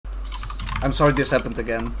I'm sorry this happened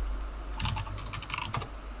again.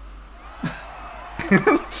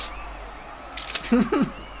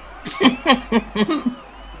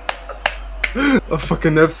 I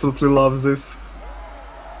fucking absolutely love this.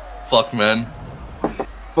 Fuck, man.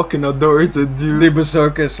 Fucking adores it, dude. The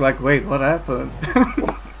Berserker's like, wait, what happened?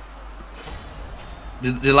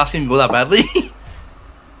 Did the last game go that badly?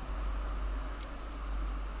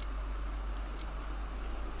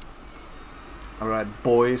 Alright,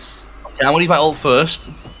 boys. Okay, I'm gonna use my ult first.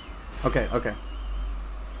 Okay, okay.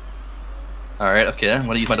 Alright, okay, I'm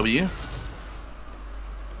gonna use my W.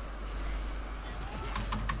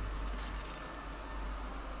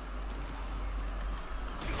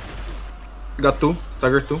 Got 2.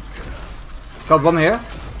 Stagger 2. Got one here.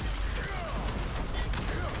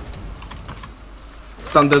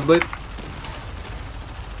 Stun Deathblade.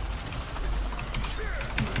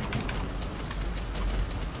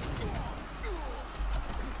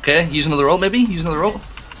 Okay, use another ult maybe? Use another ult.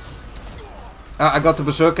 I got the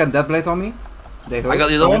Berserker and Deadblade on me. They hurt. I got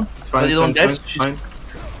the other one. It's fine, Got the other one dead. it's fine.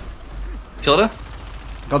 Killed her.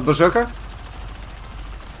 Got Berserker.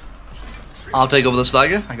 I'll take over the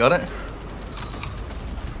stagger. I got it.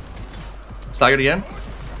 Staggered again.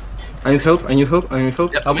 I need help, I need help, I need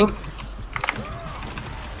help. Yep, Help me. him.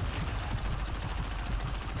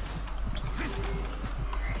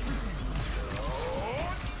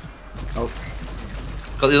 Oh.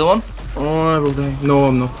 Got the other one. Oh, I will die. No,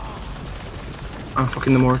 I'm not. I'm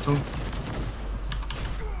fucking immortal.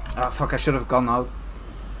 Ah, fuck, I should have gone out.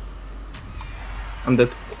 I'm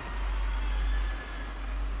dead.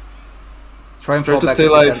 Try and Try fall to back stay if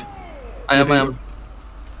you alive. can. I am.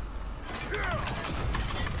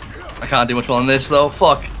 I can't do much more on this though.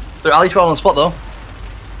 Fuck. They're at least well on the spot though.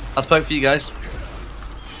 That's perfect for you guys.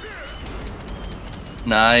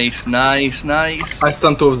 Nice, nice, nice. I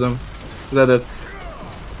stunned 2 of them. They're dead.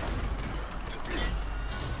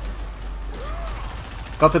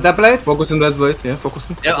 Got the Deadblade? Focus on Deathblade, yeah, focus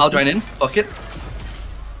on. Yeah, I'll join in. Fuck it.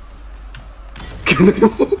 Can I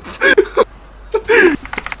move?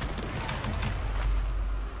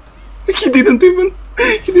 He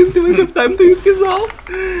didn't even have time to use his ult.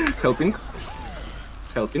 Helping.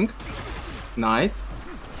 Helping. Nice.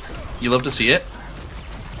 You love to see it.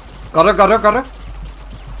 Got her, got her, got her.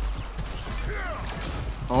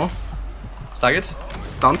 Oh, Staggered.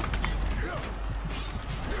 stunned.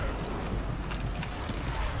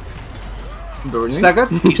 Burning. Staggered?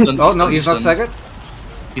 He's stunned. Oh no, he's not stunned. staggered.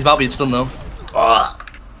 He's about to be stunned though.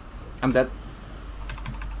 I'm dead.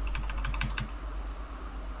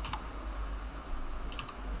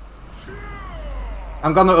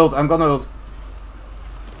 I'm gonna ult, I'm gonna ult.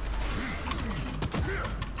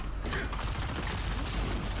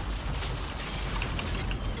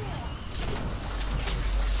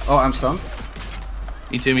 Oh, I'm stunned.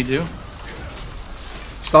 Me too, me too.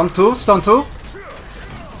 Stun 2, stun 2.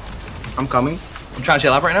 I'm coming. I'm trying to stay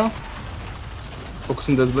alive right now. Focus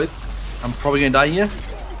on Deathblade. I'm probably gonna die here.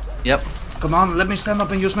 Yep. Come on, let me stand up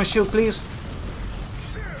and use my shield, please.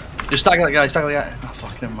 Just stagger that guy, stagger that guy. Oh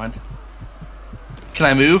fuck, never mind. Can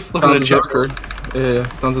I move? Look at the Stuns chat. Zerker. Yeah,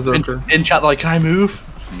 stuns the Zerker. In chat, they're like, can I move?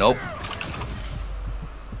 Nope.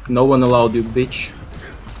 No one allowed you, bitch.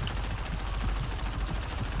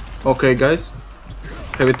 Okay, guys.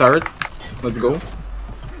 Heavy turret. Let's go.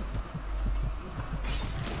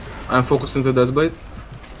 I'm focusing the Deathblade.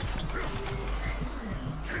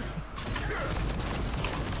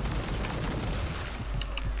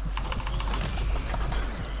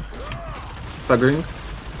 Staggering.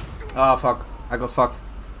 Ah, fuck. I got fucked.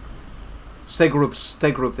 Stay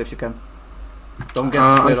grouped if you can. Don't get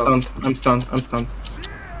I'm split up. stunned. I'm stunned. I'm stunned.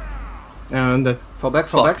 Yeah, I'm dead. Fall back,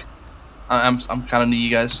 fall Fuck. back. I'm kind of near you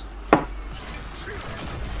guys.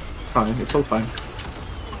 Fine. It's all fine.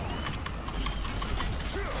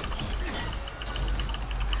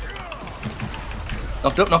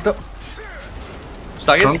 Knocked up, knocked up.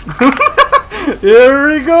 Staggered. Stunned. Here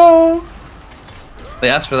we go! They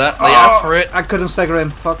asked for that. They asked for it. I couldn't stagger in,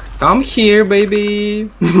 fuck. Come here, baby.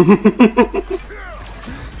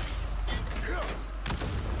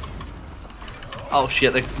 Oh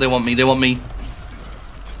shit, they want me, they want me.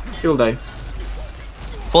 He'll die.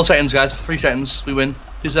 4 seconds, guys. 3 seconds. We win.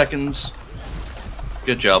 2 seconds.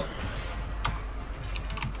 Good job.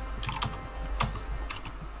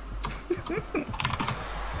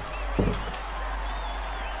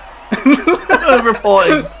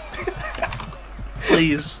 Reporting.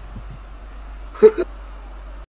 Please.